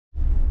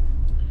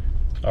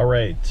All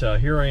right,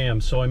 here I am.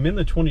 So I'm in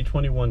the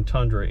 2021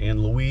 Tundra,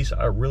 and Louise,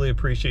 I really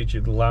appreciate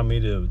you allowing me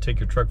to take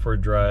your truck for a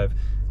drive.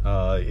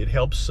 It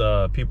helps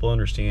people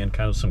understand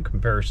kind of some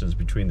comparisons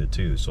between the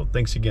two. So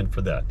thanks again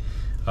for that.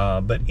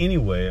 But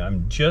anyway,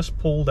 I'm just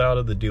pulled out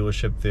of the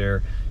dealership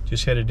there,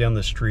 just headed down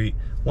the street.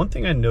 One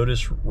thing I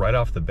noticed right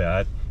off the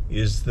bat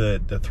is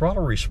that the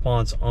throttle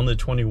response on the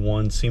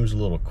 21 seems a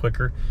little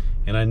quicker.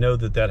 And I know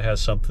that that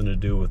has something to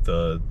do with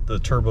the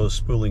turbo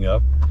spooling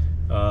up.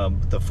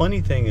 The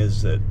funny thing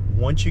is that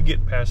once you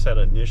get past that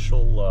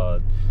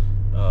initial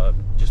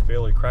just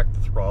barely crack the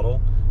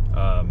throttle,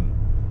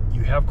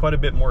 you have quite a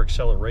bit more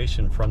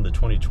acceleration from the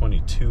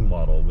 2022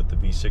 model with the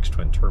V6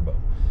 twin turbo.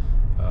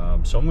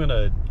 So I'm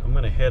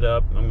gonna head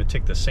up. I'm gonna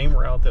take the same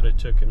route that I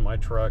took in my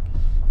truck,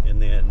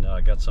 and then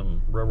I got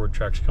some railroad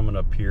tracks coming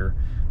up here.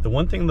 The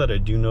one thing that I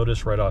do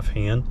notice right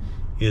offhand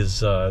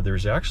is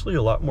there's actually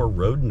a lot more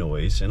road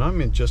noise, and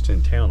I'm just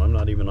in town. I'm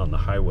not even on the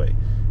highway.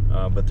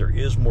 But there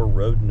is more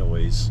road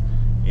noise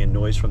and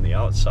noise from the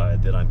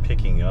outside that I'm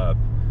picking up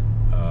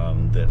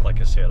that, like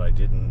I said, I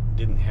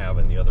didn't have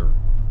in the other,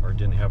 or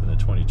didn't have in the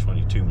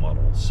 2022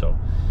 model. So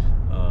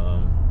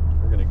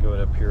we're going to go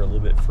up here a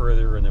little bit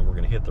further, and then we're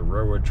going to hit the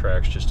railroad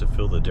tracks just to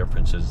feel the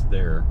differences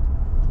there.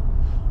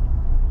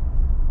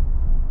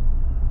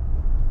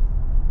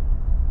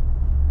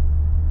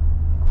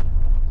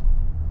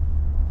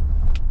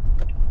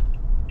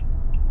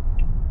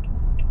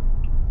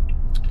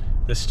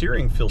 The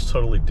steering feels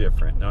totally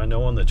different. Now I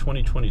know on the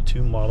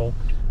 2022 model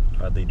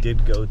they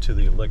did go to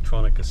the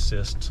electronic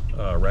assist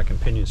rack and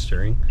pinion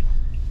steering,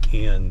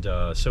 and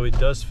so it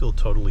does feel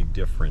totally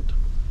different.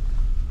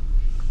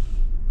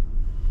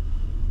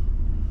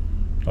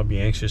 I'll be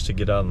anxious to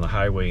get out on the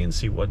highway and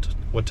see what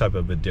type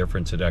of a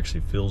difference it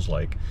actually feels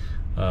like.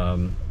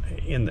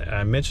 And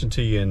I mentioned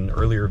to you in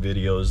earlier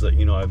videos that,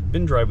 you know, I've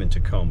been driving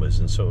Tacomas,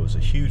 and so it was a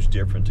huge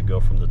difference to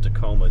go from the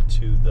Tacoma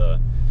to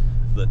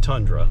the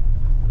Tundra.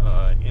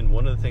 And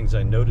one of the things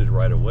I noted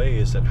right away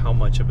is that how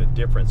much of a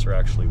difference there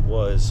actually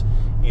was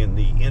in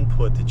the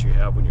input that you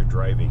have when you're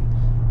driving.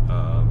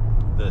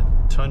 The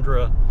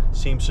Tundra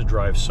seems to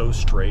drive so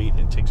straight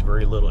and takes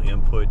very little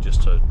input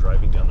just to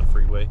driving down the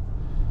freeway.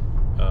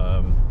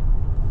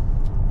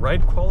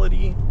 Ride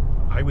quality,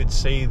 I would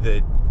say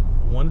that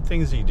one thing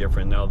is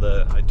different. Now,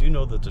 I do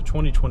know that the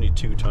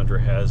 2022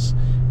 Tundra has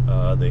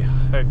the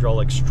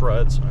hydraulic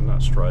struts,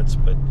 not struts,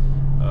 but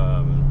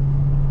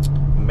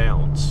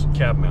mounts,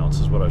 cab mounts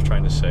is what I was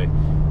trying to say,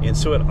 and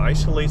so it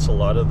isolates a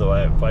lot of the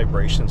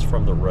vibrations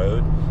from the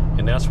road,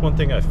 and that's one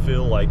thing I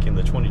feel like in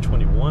the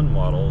 2021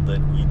 model that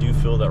you do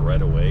feel that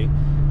right away.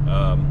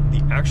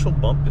 The actual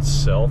bump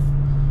itself,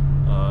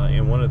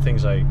 and one of the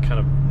things I kind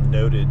of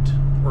noted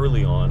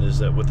early on is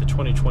that with the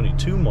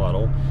 2022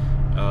 model,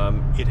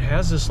 it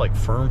has this like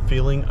firm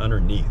feeling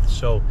underneath,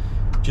 so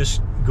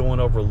just going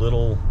over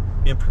little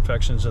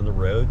imperfections in the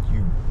road,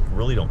 you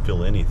really don't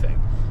feel anything.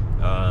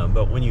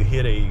 But when you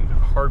hit a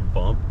hard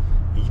bump,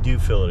 you do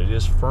feel it. It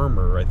is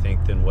firmer, I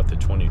think, than what the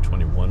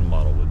 2021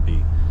 model would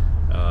be.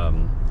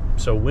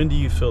 So when do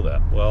you feel that?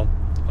 Well,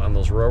 on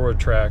those railroad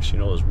tracks, you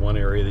know, there's one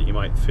area that you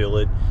might feel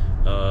it,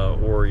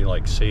 or you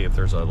like say if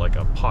there's like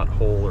a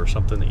pothole or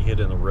something that you hit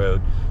in the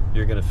road,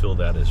 you're going to feel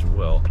that as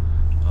well.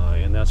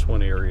 And that's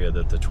one area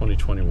that the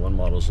 2021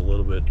 model is a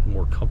little bit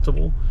more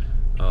comfortable.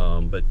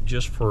 But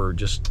just for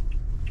just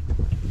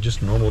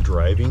normal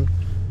driving,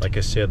 like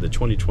I said, the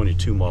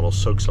 2022 model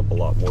soaks up a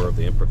lot more of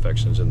the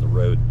imperfections in the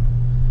road.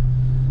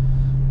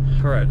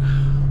 All right,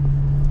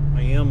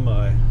 I am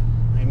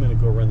going to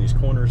go around these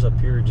corners up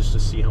here just to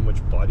see how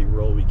much body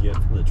roll we get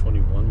from the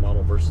 21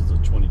 model versus the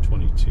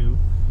 2022.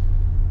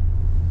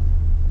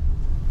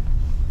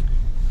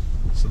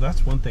 So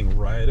that's one thing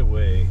right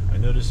away. I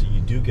noticed that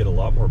you do get a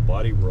lot more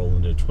body roll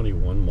in the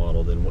 21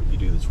 model than what you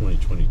do the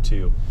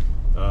 2022.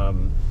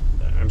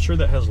 I'm sure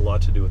that has a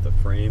lot to do with the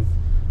frame.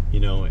 You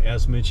know,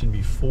 as mentioned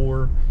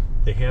before,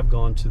 they have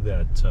gone to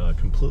that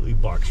completely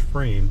boxed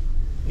frame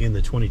in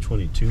the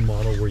 2022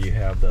 model, where you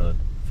have the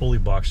fully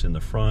boxed in the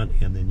front,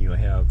 and then you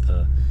have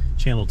the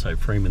channel type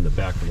frame in the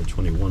back of the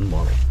 21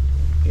 model.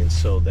 And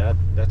so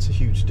that's a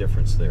huge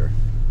difference there.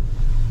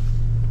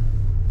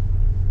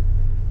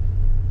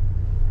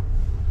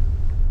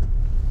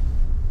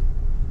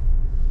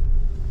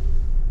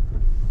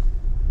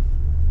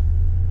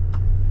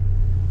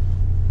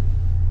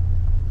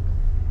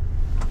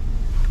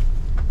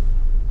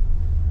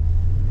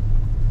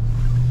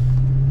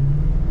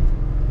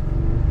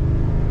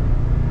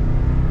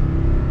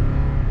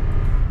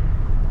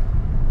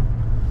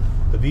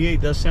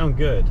 V8 does sound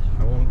good.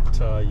 I won't.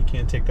 You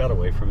can't take that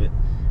away from it.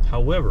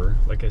 However,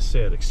 like I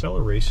said,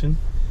 acceleration,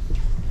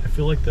 I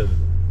feel like the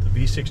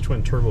V6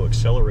 twin turbo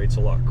accelerates a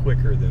lot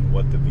quicker than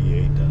what the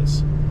V8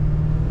 does.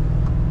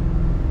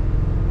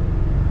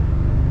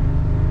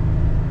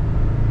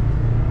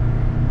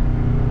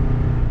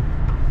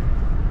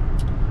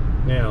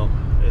 Now,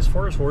 as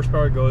far as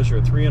horsepower goes, you're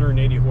at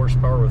 380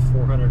 horsepower with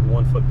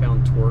 401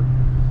 foot-pound torque,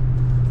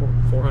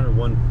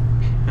 401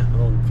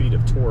 pound-feet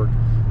of torque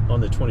on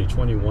the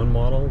 2021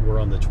 model, where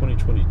on the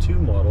 2022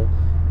 model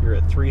you're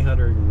at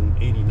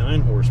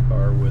 389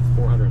 horsepower with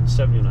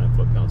 479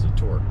 foot-pounds of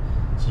torque.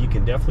 So you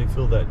can definitely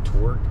feel that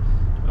torque.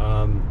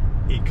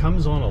 It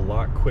comes on a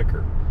lot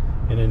quicker.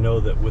 And I know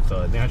that with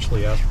a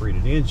naturally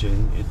aspirated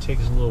engine, it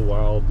takes a little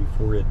while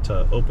before it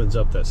opens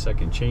up that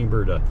second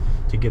chamber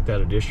to get that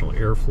additional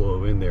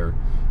airflow in there.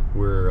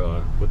 Where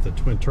with the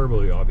twin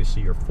turbo,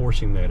 obviously you're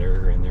forcing that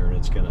air in there, and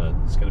it's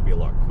gonna be a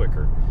lot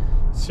quicker.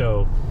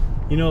 So,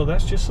 you know,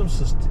 that's just some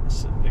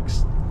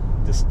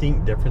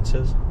distinct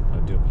differences. I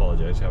do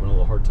apologize, having a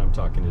little hard time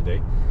talking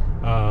today.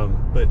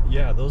 But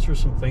yeah, those are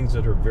some things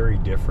that are very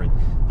different.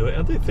 The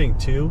other thing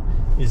too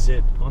is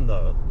that on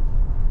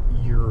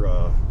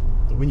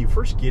when you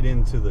first get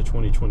into the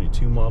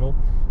 2022 model,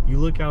 you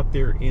look out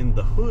there in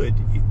the hood,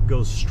 it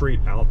goes straight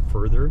out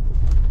further,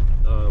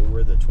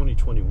 where the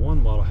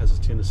 2021 model has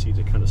a tendency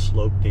to kind of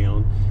slope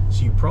down.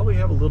 So you probably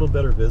have a little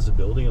better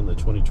visibility on the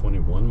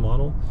 2021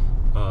 model.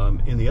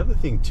 And the other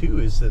thing too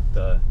is that,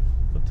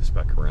 flip this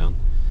back around,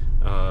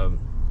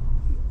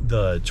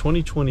 the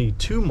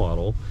 2022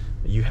 model,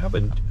 you have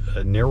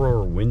a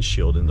narrower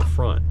windshield in the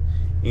front.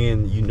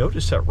 And you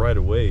notice that right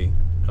away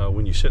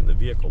when you sit in the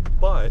vehicle.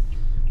 But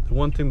the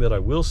one thing that I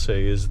will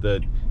say is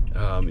that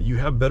you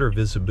have better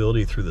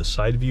visibility through the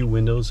side view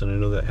windows, and I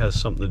know that has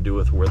something to do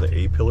with where the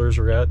A-pillars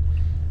are at.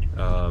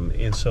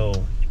 And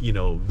so, you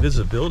know,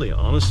 visibility,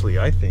 honestly,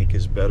 I think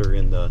is better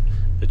in the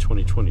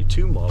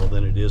 2022 model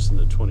than it is in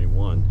the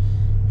 21.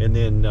 And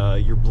then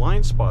your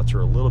blind spots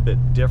are a little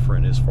bit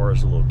different as far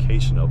as the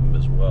location of them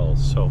as well.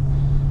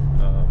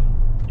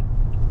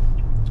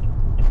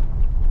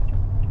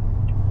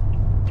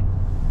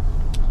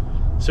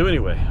 So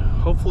anyway,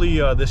 hopefully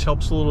this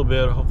helps a little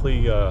bit. Hopefully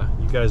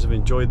you guys have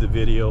enjoyed the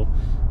video.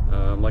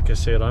 Like I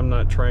said, I'm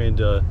not trying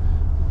to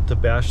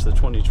bash the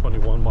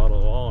 2021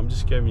 model at all. I'm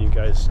just giving you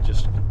guys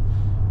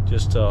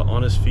just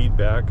honest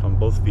feedback on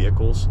both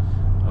vehicles.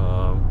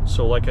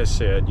 So like I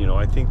said, you know,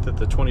 I think that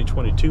the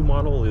 2022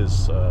 model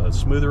is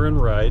smoother in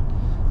ride.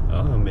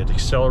 It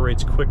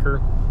accelerates quicker.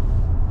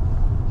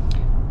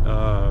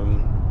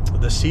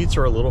 The seats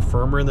are a little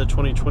firmer in the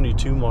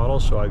 2022 model,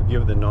 so I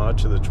give the nod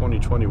to the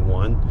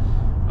 2021.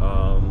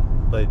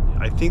 But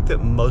I think that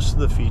most of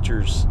the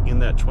features in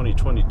that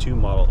 2022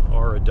 model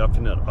are a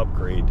definite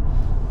upgrade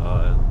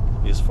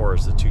as far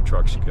as the two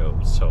trucks go.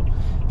 So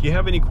if you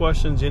have any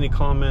questions, any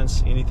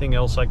comments, anything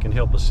else I can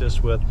help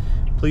assist with,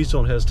 please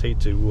don't hesitate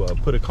to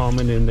put a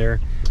comment in there.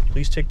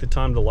 Please take the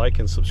time to like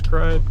and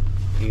subscribe,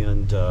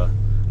 and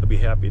I'll be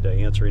happy to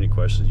answer any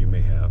questions you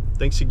may have.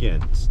 Thanks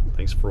again.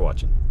 Thanks for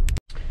watching.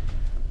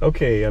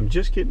 Okay, I'm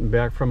just getting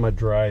back from my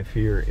drive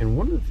here, and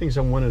one of the things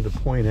I wanted to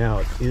point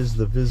out is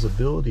the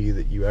visibility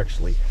that you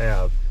actually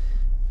have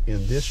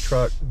in this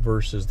truck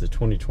versus the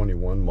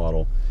 2021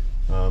 model.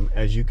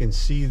 As you can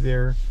see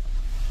there,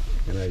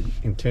 and I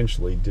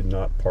intentionally did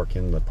not park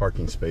in the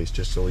parking space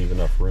just to leave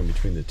enough room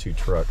between the two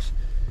trucks.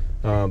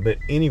 But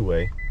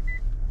anyway,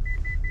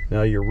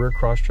 now your rear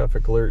cross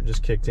traffic alert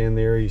just kicked in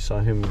there. You saw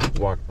him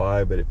walk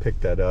by, but it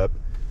picked that up.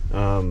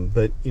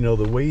 But you know,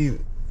 the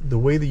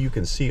way that you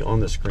can see on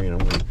the screen,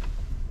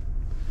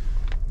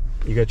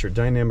 you got your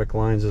dynamic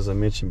lines as I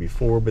mentioned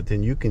before, but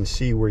then you can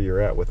see where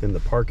you're at within the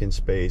parking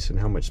space and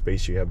how much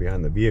space you have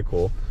behind the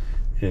vehicle,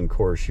 and of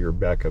course your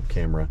backup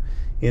camera.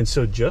 And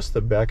so just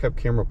the backup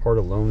camera part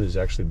alone is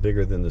actually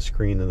bigger than the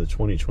screen in the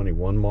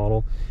 2021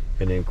 model.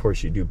 And then of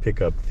course you do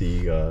pick up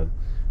the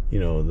you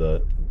know,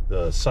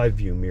 the side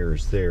view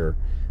mirrors there.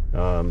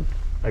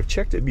 I've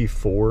checked it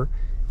before,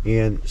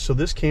 and so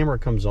this camera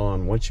comes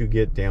on once you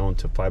get down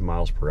to 5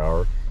 miles per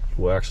hour. It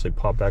will actually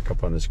pop back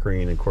up on the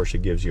screen, and of course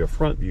it gives you a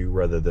front view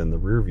rather than the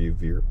rear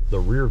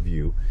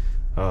view.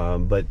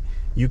 But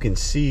you can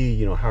see,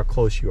 you know, how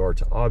close you are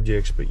to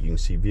objects, but you can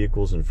see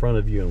vehicles in front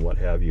of you and what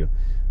have you.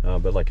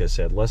 But like I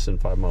said, less than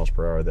 5 miles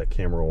per hour, that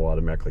camera will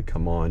automatically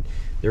come on.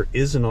 There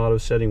is an auto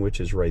setting, which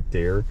is right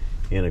there,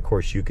 and of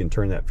course you can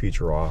turn that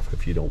feature off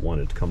if you don't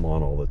want it to come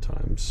on all the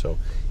time. So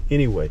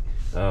anyway,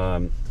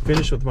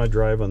 finished with my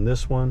drive on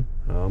this one.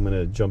 I'm going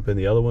to jump in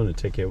the other one and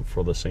take it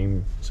for the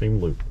same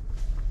loop.